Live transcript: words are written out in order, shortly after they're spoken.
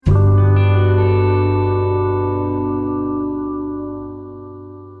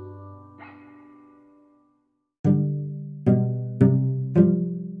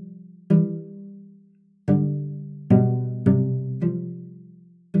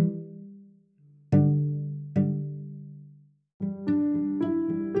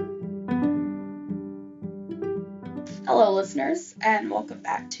Hello, listeners, and welcome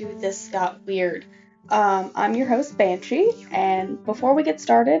back to This Got Weird. I'm your host, Banshee, and before we get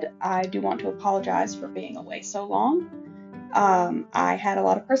started, I do want to apologize for being away so long. I had a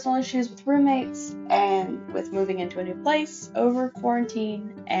lot of personal issues with roommates and with moving into a new place over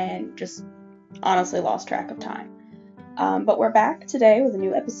quarantine and just honestly lost track of time. But we're back today with a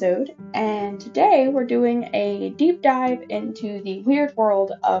new episode, and today we're doing a deep dive into the weird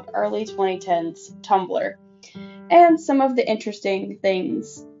world of early 2010s Tumblr and some of the interesting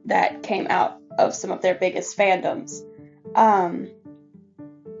things that came out of some of their biggest fandoms.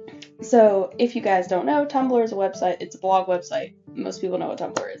 So if you guys don't know, Tumblr is a website. It's a blog website. Most people know what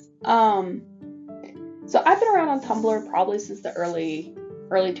Tumblr is. So I've been around on Tumblr probably since the early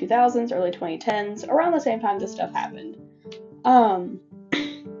 2000s, early 2010s, around the same time this stuff happened.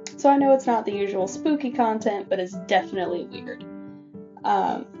 So I know it's not the usual spooky content, but it's definitely weird.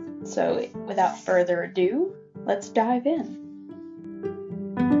 So without further ado, let's dive in.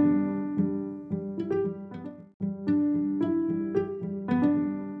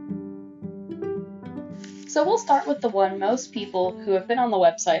 So we'll start with the one most people who have been on the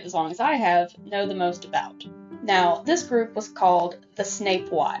website as long as I have know the most about. Now, this group was called the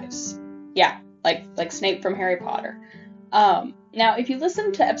Snape Wives. Yeah, like Snape from Harry Potter. Now, if you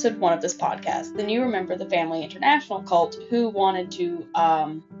listen to episode 1 of this podcast, then you remember the Family International cult who wanted to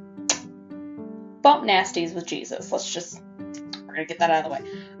bump nasties with Jesus. We're gonna get that out of the way.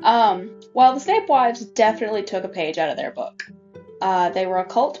 While the Snape Wives definitely took a page out of their book. They were a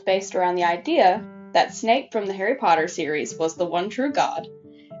cult based around the idea that Snape from the Harry Potter series was the one true God,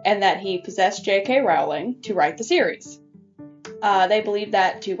 and that he possessed J.K. Rowling to write the series. They believed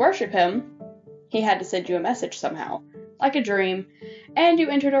that to worship him, he had to send you a message somehow, like a dream, and you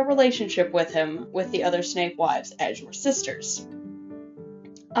entered a relationship with him with the other Snape Wives as your sisters.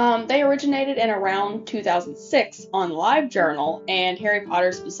 They originated in around 2006 on LiveJournal and Harry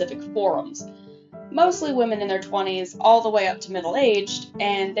Potter specific forums. Mostly women in their 20s, all the way up to middle-aged,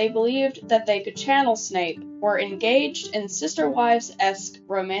 and they believed that they could channel Snape, were engaged in sister wives-esque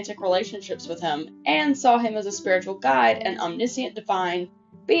romantic relationships with him, and saw him as a spiritual guide and omniscient divine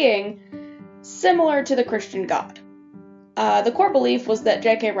being, similar to the Christian God. The core belief was that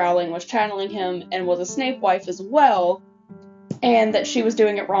J.K. Rowling was channeling him and was a Snape wife as well, and that she was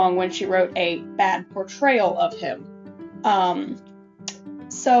doing it wrong when she wrote a bad portrayal of him.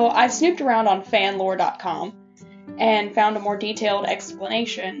 So I snooped around on fanlore.com and found a more detailed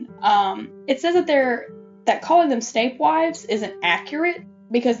explanation. It says that calling them Snape wives isn't accurate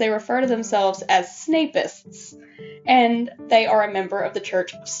because they refer to themselves as Snapists, and they are a member of the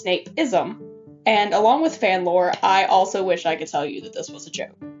Church of Snapeism. And along with fanlore, I also wish I could tell you that this was a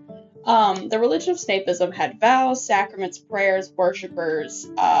joke. The religion of Snapeism had vows, sacraments, prayers, worshippers,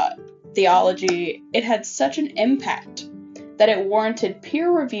 theology. It had such an impact that it warranted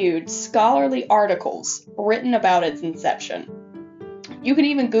peer-reviewed scholarly articles written about its inception. You can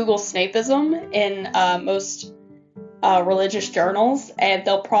even Google Snapeism in most religious journals, and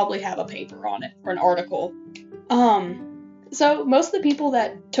they'll probably have a paper on it or an article. So most of the people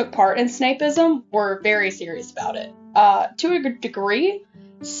that took part in Snapeism were very serious about it. To a degree,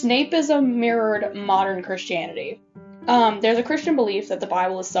 Snapeism mirrored modern Christianity. There's a Christian belief that the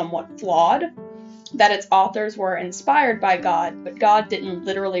Bible is somewhat flawed, that its authors were inspired by God, but God didn't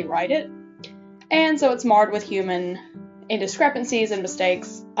literally write it, and so it's marred with human indiscrepancies and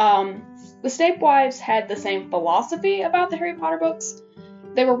mistakes. The Snape Wives had the same philosophy about the Harry Potter books.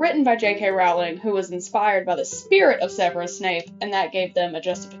 They were written by J.K. Rowling, who was inspired by the spirit of Severus Snape, and that gave them a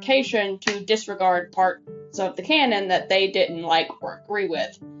justification to disregard parts of the canon that they didn't like or agree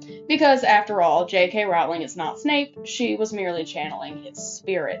with. Because, after all, J.K. Rowling is not Snape, she was merely channeling his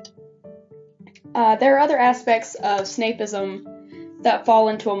spirit. There are other aspects of Snapeism that fall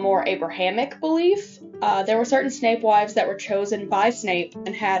into a more Abrahamic belief. There were certain Snape wives that were chosen by Snape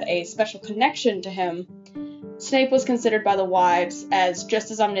and had a special connection to him. Snape was considered by the wives as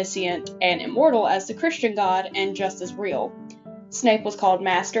just as omniscient and immortal as the Christian God and just as real. Snape was called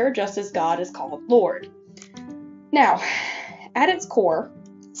Master, just as God is called Lord. Now, at its core,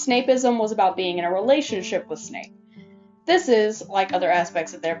 Snapeism was about being in a relationship with Snape. This is, like other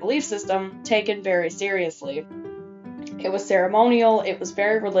aspects of their belief system, taken very seriously. It was ceremonial, it was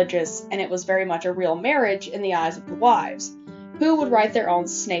very religious, and it was very much a real marriage in the eyes of the wives, who would write their own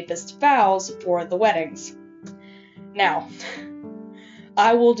Snapist vows for the weddings. Now,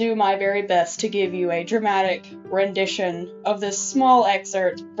 I will do my very best to give you a dramatic rendition of this small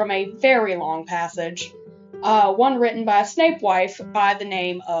excerpt from a very long passage, one written by a Snape wife by the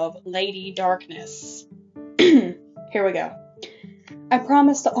name of Lady Darkness. Here we go. I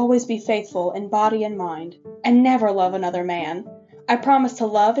promise to always be faithful in body and mind, and never love another man. I promise to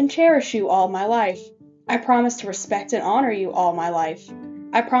love and cherish you all my life. I promise to respect and honor you all my life.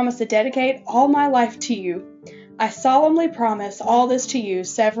 I promise to dedicate all my life to you. I solemnly promise all this to you,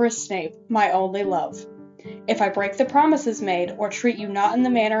 Severus Snape, my only love. If I break the promises made or treat you not in the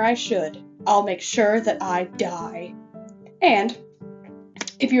manner I should, I'll make sure that I die. And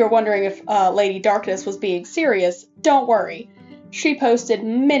if you were wondering if Lady Darkness was being serious, don't worry. She posted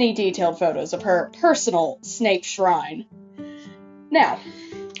many detailed photos of her personal Snape shrine. Now,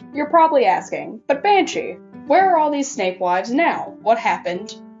 you're probably asking, but Banshee, where are all these Snape wives now? What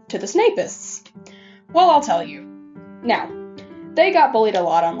happened to the Snapists? Well, I'll tell you. Now, they got bullied a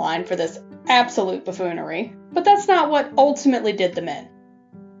lot online for this absolute buffoonery, but that's not what ultimately did them in.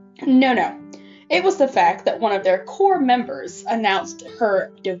 No. It was the fact that one of their core members announced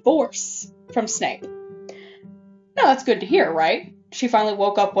her divorce from Snape. Now, that's good to hear, right? She finally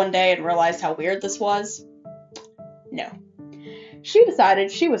woke up one day and realized how weird this was. No. She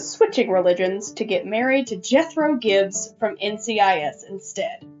decided she was switching religions to get married to Jethro Gibbs from NCIS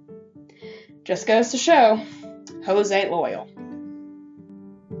instead. Just goes to show, hoes ain't loyal.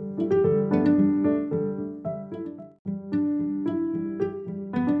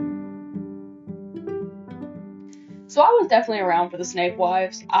 So I was definitely around for the Snape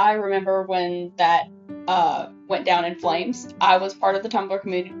wives. I remember when that went down in flames. I was part of the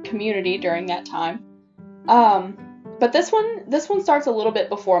Tumblr community during that time. But this one starts a little bit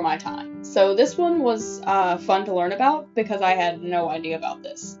before my time. So this one was fun to learn about because I had no idea about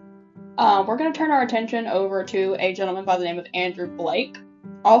this. We're going to turn our attention over to a gentleman by the name of Andrew Blake,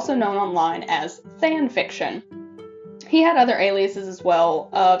 also known online as Fanfiction. He had other aliases as well,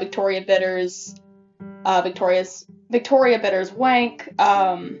 Victoria Bitters, Victoria Bitters Wank,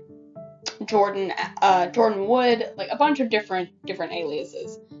 Jordan Wood, like a bunch of different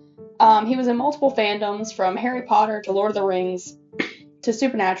aliases. He was in multiple fandoms, from Harry Potter to Lord of the Rings to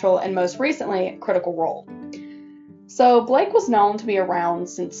Supernatural, and most recently, Critical Role. So Blake was known to be around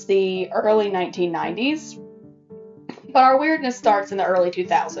since the early 1990s, but our weirdness starts in the early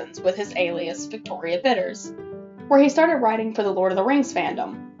 2000s with his alias Victoria Bitters, where he started writing for the Lord of the Rings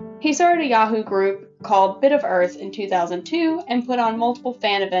fandom. He started a Yahoo group called Bit of Earth in 2002 and put on multiple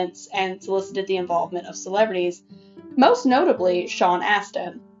fan events and solicited the involvement of celebrities, most notably Sean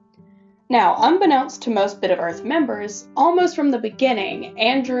Astin. Now, unbeknownst to most Bit of Earth members, almost from the beginning,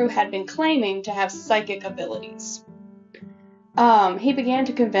 Andrew had been claiming to have psychic abilities. He began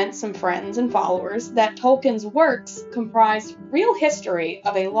to convince some friends and followers that Tolkien's works comprised real history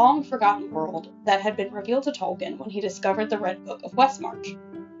of a long-forgotten world that had been revealed to Tolkien when he discovered the Red Book of Westmarch.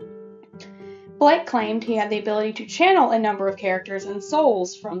 Blake claimed he had the ability to channel a number of characters and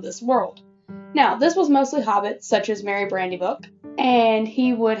souls from this world. Now, this was mostly hobbits such as Merry Brandybook, and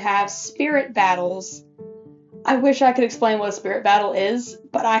he would have spirit battles. I wish I could explain what a spirit battle is,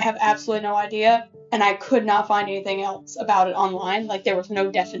 but I have absolutely no idea, and I could not find anything else about it online. Like, there was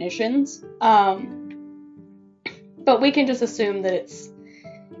no definitions. But we can just assume that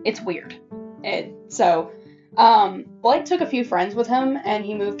it's weird. Blake took a few friends with him, and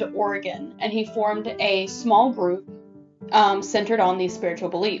he moved to Oregon, and he formed a small group centered on these spiritual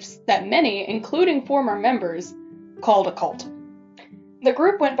beliefs that many, including former members, called a cult. The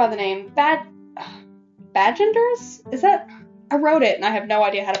group went by the name Bagenders? Is that? I wrote it, and I have no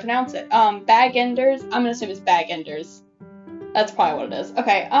idea how to pronounce it. Bagenders? I'm going to assume it's Bagenders. That's probably what it is.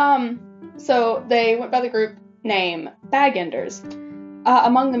 Okay, so they went by the group name Bagenders.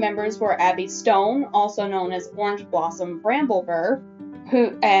 Among the members were Abby Stone, also known as Orange Blossom Bramblebur,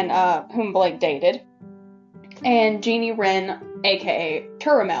 whom Blake dated, and Jeannie Wren, aka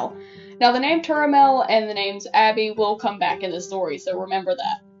Turamel. Now, the name Turamel and the names Abby will come back in the story, so remember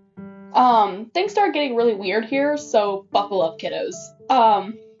that. Things start getting really weird here, so buckle up, kiddos.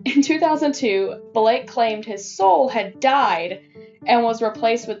 In 2002, Blake claimed his soul had died and was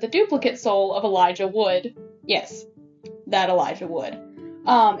replaced with the duplicate soul of Elijah Wood. Yes, that Elijah Wood.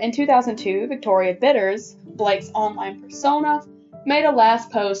 In 2002, Victoria Bitters, Blake's online persona, made a last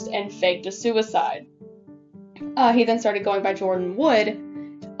post and faked a suicide. He then started going by Jordan Wood.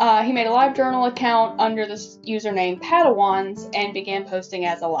 He made a live journal account under the username Padawans and began posting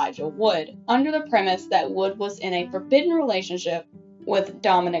as Elijah Wood, under the premise that Wood was in a forbidden relationship with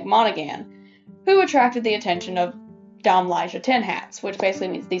Dominic Monaghan, who attracted the attention of Domlijah Tin Hats, which basically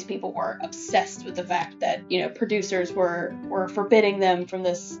means these people were obsessed with the fact that, producers were forbidding them from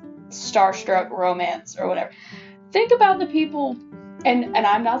this starstruck romance or whatever. Think about the people, and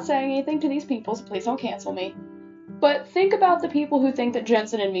I'm not saying anything to these people, so please don't cancel me, but think about the people who think that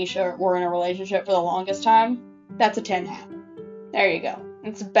Jensen and Misha were in a relationship for the longest time. That's a tin hat. There you go.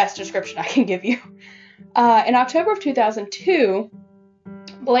 It's the best description I can give you. In October of 2002,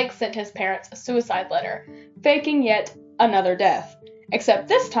 Blake sent his parents a suicide letter, faking yet another death. Except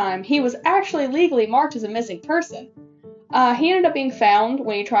this time, he was actually legally marked as a missing person. He ended up being found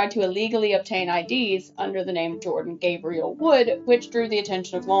when he tried to illegally obtain IDs under the name Jordan Gabriel Wood, which drew the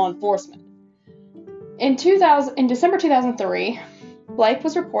attention of law enforcement. In December 2003, Blake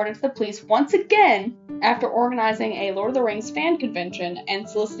was reported to the police once again after organizing a Lord of the Rings fan convention and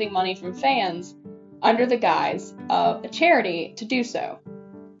soliciting money from fans under the guise of a charity to do so.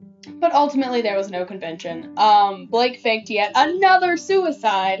 But ultimately, there was no convention. Blake faked yet another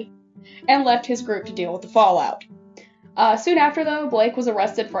suicide and left his group to deal with the fallout. Soon after, though, Blake was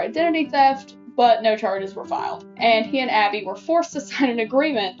arrested for identity theft, but no charges were filed, and he and Abby were forced to sign an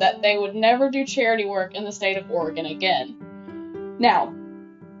agreement that they would never do charity work in the state of Oregon again. Now,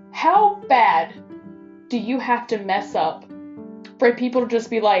 how bad do you have to mess up for people to just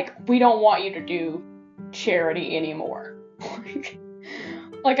be like, we don't want you to do charity anymore?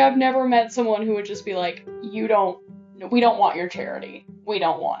 Like, I've never met someone who would just be like, we don't want your charity. We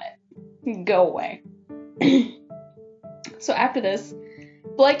don't want it. Go away. So after this,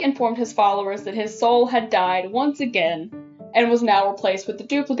 Blake informed his followers that his soul had died once again and was now replaced with the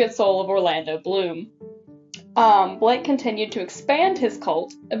duplicate soul of Orlando Bloom. Blake continued to expand his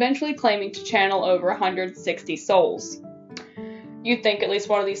cult, eventually claiming to channel over 160 souls. You'd think at least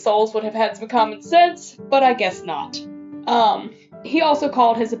one of these souls would have had some common sense, but I guess not. He also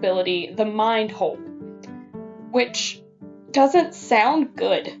called his ability the Mind Hole, which doesn't sound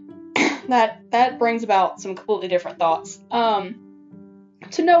good. That brings about some completely different thoughts.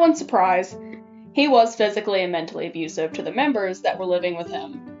 To no one's surprise, he was physically and mentally abusive to the members that were living with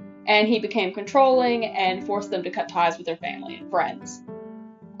him, and he became controlling and forced them to cut ties with their family and friends.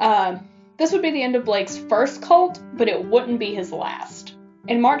 This would be the end of Blake's first cult, but it wouldn't be his last.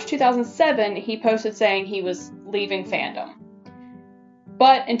 In March 2007, he posted saying he was leaving Fandom.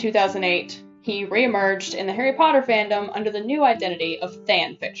 But in 2008, he reemerged in the Harry Potter fandom under the new identity of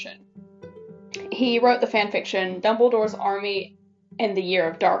fanfiction. He wrote the fanfiction Dumbledore's Army in the Year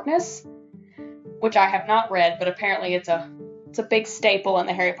of Darkness, which I have not read, but apparently it's a big staple in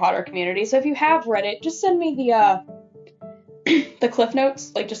the Harry Potter community. So if you have read it, just send me the cliff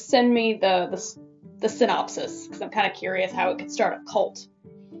notes. Like, just send me the synopsis, because I'm kind of curious how it could start a cult.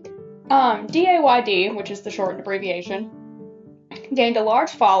 DAYD, which is the shortened abbreviation, gained a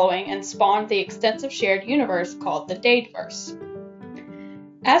large following and spawned the extensive shared universe called the Dadeverse.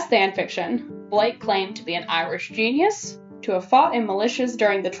 As fanfiction, Blake claimed to be an Irish genius, to have fought in militias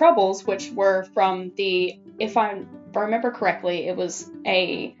during the Troubles, which were from if I remember correctly, it was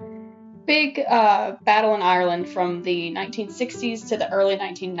a big battle in Ireland from the 1960s to the early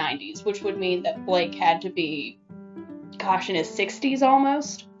 1990s, which would mean that Blake had to be, in his 60s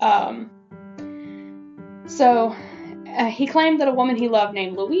almost. He claimed that a woman he loved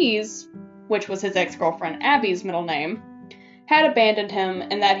named Louise, which was his ex-girlfriend Abby's middle name, had abandoned him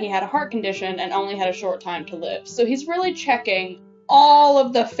and that he had a heart condition and only had a short time to live. So he's really checking all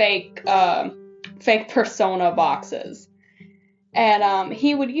of the fake persona boxes. And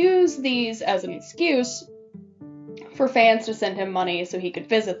he would use these as an excuse for fans to send him money so he could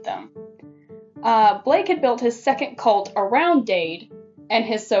visit them. Blake had built his second cult around Dade and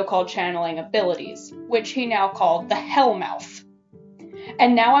his so-called channeling abilities, which he now called the Hellmouth.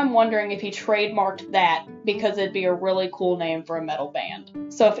 And now I'm wondering if he trademarked that because it'd be a really cool name for a metal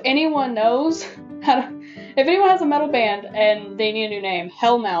band. So if anyone knows if anyone has a metal band and they need a new name,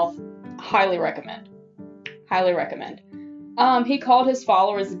 Hellmouth, highly recommend. Highly recommend. He called his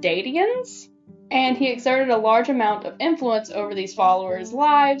followers Dadians, and he exerted a large amount of influence over these followers'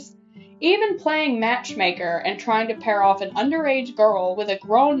 lives, even playing matchmaker and trying to pair off an underage girl with a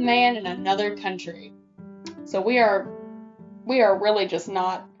grown man in another country. So we are really just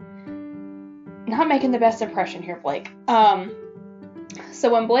not making the best impression here, Blake.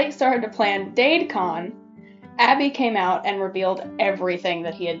 So when Blake started to plan DadeCon, Abby came out and revealed everything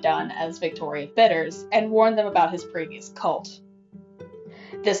that he had done as Victoria Bitters and warned them about his previous cult.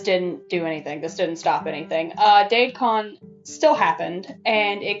 This didn't do anything. This didn't stop anything. DadeCon still happened,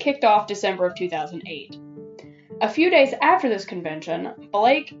 and it kicked off December of 2008. A few days after this convention,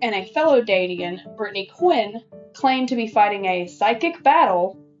 Blake and a fellow Dadian, Brittany Quinn, claimed to be fighting a psychic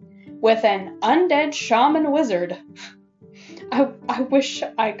battle with an undead shaman wizard. I wish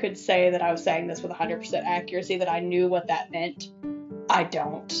I could say that I was saying this with 100% accuracy, that I knew what that meant. I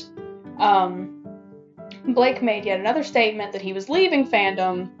don't. Blake made yet another statement that he was leaving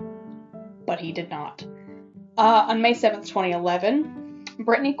Fandom, but he did not. On May 7th, 2011,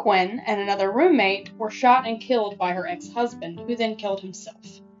 Brittany Quinn and another roommate were shot and killed by her ex-husband, who then killed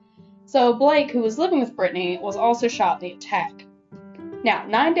himself. So Blake, who was living with Brittany, was also shot in the attack. Now,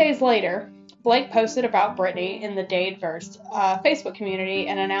 9 days later, Blake posted about Brittany in the Dadeverse Facebook community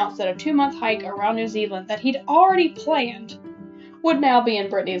and announced that a 2-month hike around New Zealand that he'd already planned would now be in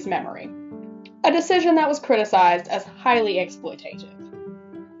Brittany's memory. A decision that was criticized as highly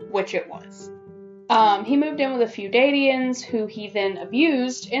exploitative, which it was. He moved in with a few Dadians, who he then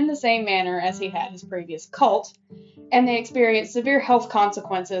abused in the same manner as he had his previous cult, and they experienced severe health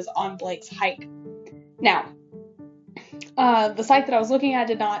consequences on Blake's hike. Now, the site that I was looking at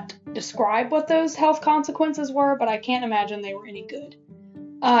did not describe what those health consequences were, but I can't imagine they were any good.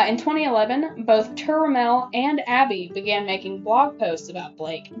 In 2011, both Turamel and Abby began making blog posts about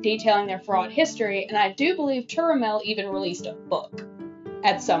Blake, detailing their fraud history, and I do believe Turamel even released a book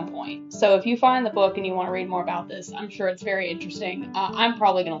at some point. So if you find the book and you want to read more about this, I'm sure it's very interesting. I'm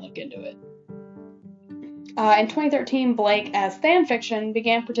probably going to look into it. In 2013, Blake, as fanfiction,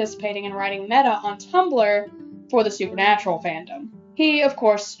 began participating in writing meta on Tumblr for the Supernatural fandom. He, of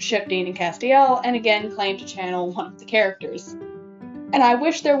course, shipped Dean and Castiel, and again claimed to channel one of the characters. And I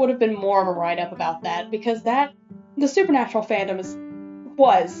wish there would have been more of a write-up about that, because the Supernatural fandom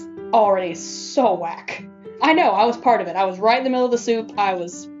was already so whack. I know, I was part of it. I was right in the middle of the soup. I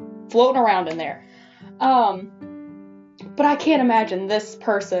was floating around in there. But I can't imagine this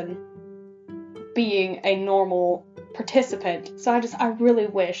person being a normal participant. So I really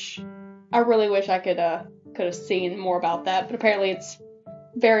wish I could have seen more about that, but apparently it's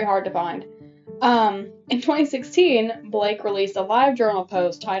very hard to find. In 2016, Blake released a live journal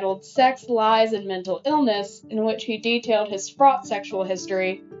post titled Sex, Lies, and Mental Illness, in which he detailed his fraught sexual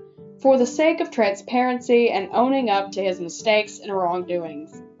history for the sake of transparency and owning up to his mistakes and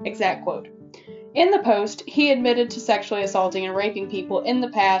wrongdoings. Exact quote. In the post, he admitted to sexually assaulting and raping people in the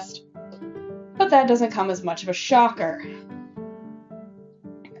past, but that doesn't come as much of a shocker.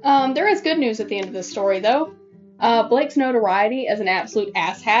 There is good news at the end of this story, though. Blake's notoriety as an absolute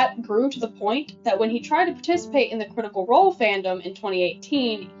asshat grew to the point that when he tried to participate in the Critical Role fandom in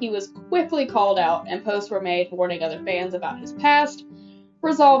 2018, he was quickly called out and posts were made warning other fans about his past,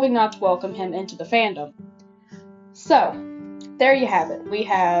 resolving not to welcome him into the fandom. So, there you have it. We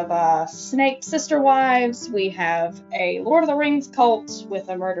have Snake Sister Wives, we have a Lord of the Rings cult with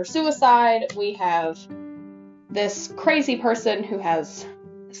a murder-suicide, we have this crazy person who has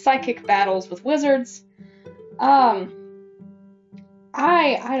psychic battles with wizards. This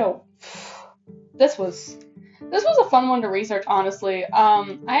was a fun one to research, honestly.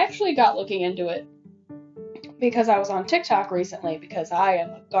 I actually got looking into it because I was on TikTok recently, because I am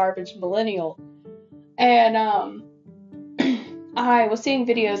a garbage millennial, and I was seeing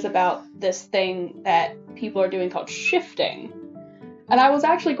videos about this thing that people are doing called shifting, and I was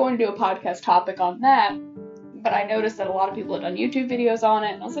actually going to do a podcast topic on that, but I noticed that a lot of people had done YouTube videos on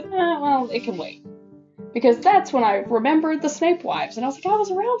it, and I was like, well, it can wait. Because that's when I remembered the Snape Wives, and I was like, I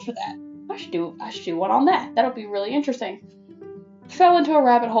was around for that. I should do one on that. That'll be really interesting. Fell into a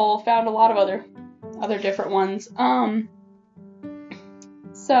rabbit hole, found a lot of other different ones.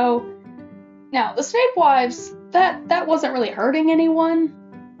 So, now, the Snape Wives, that wasn't really hurting anyone.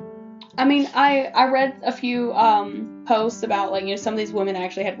 I mean, I read a few posts about, like, some of these women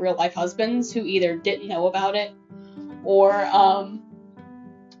actually had real life husbands who either didn't know about it or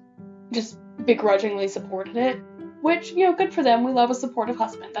just begrudgingly supported it, which, good for them. We love a supportive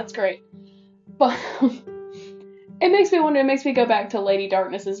husband. That's great. But it makes me wonder, it makes me go back to Lady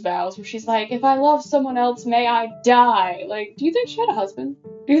Darkness's vows, where she's like, if I love someone else, may I die. Like, do you think she had a husband?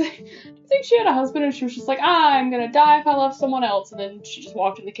 Do you think she had a husband and she was just like, I'm gonna die if I love someone else, and then she just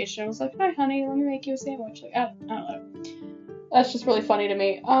walked in the kitchen and was like, hi honey, let me make you a sandwich. Like, I don't know. That's just really funny to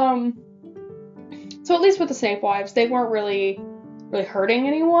me. So at least with the Snape Wives, they weren't really hurting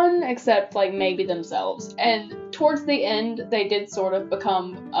anyone, except, like, maybe themselves. And towards the end, they did sort of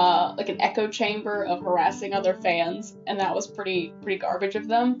become, like, an echo chamber of harassing other fans, and that was pretty garbage of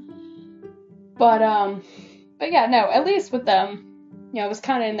them. But yeah, no, at least with them, it was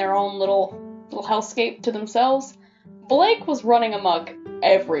kind of in their own little hellscape to themselves. Blake was running amok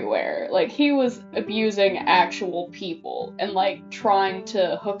everywhere. Like, he was abusing actual people, and, like, trying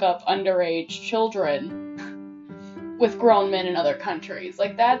to hook up underage children with grown men in other countries.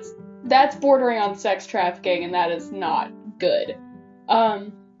 Like, that's bordering on sex trafficking, and that is not good.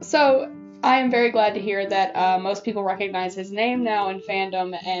 So I am very glad to hear that most people recognize his name now in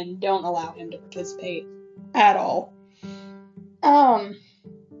fandom and don't allow him to participate at all. Yeah,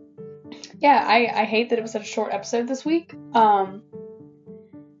 I hate that it was such a short episode this week.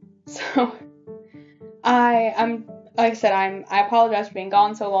 So I'm like I said, I apologize for being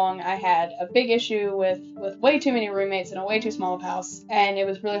gone so long. I had a big issue with way too many roommates in a way too small of house, and it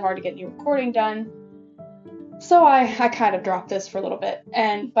was really hard to get any recording done. So I kind of dropped this for a little bit,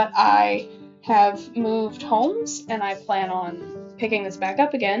 but I have moved homes, and I plan on picking this back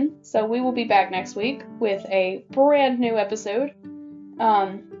up again. So we will be back next week with a brand new episode,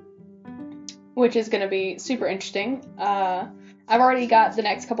 which is going to be super interesting. I've already got the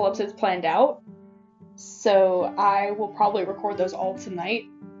next couple episodes planned out, so I will probably record those all tonight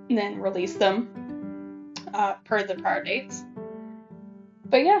and then release them per the prior dates.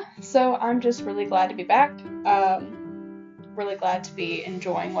 But yeah, so I'm just really glad to be back. Really glad to be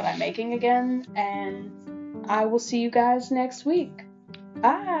enjoying what I'm making again, and I will see you guys next week.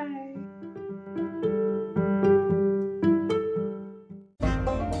 Bye!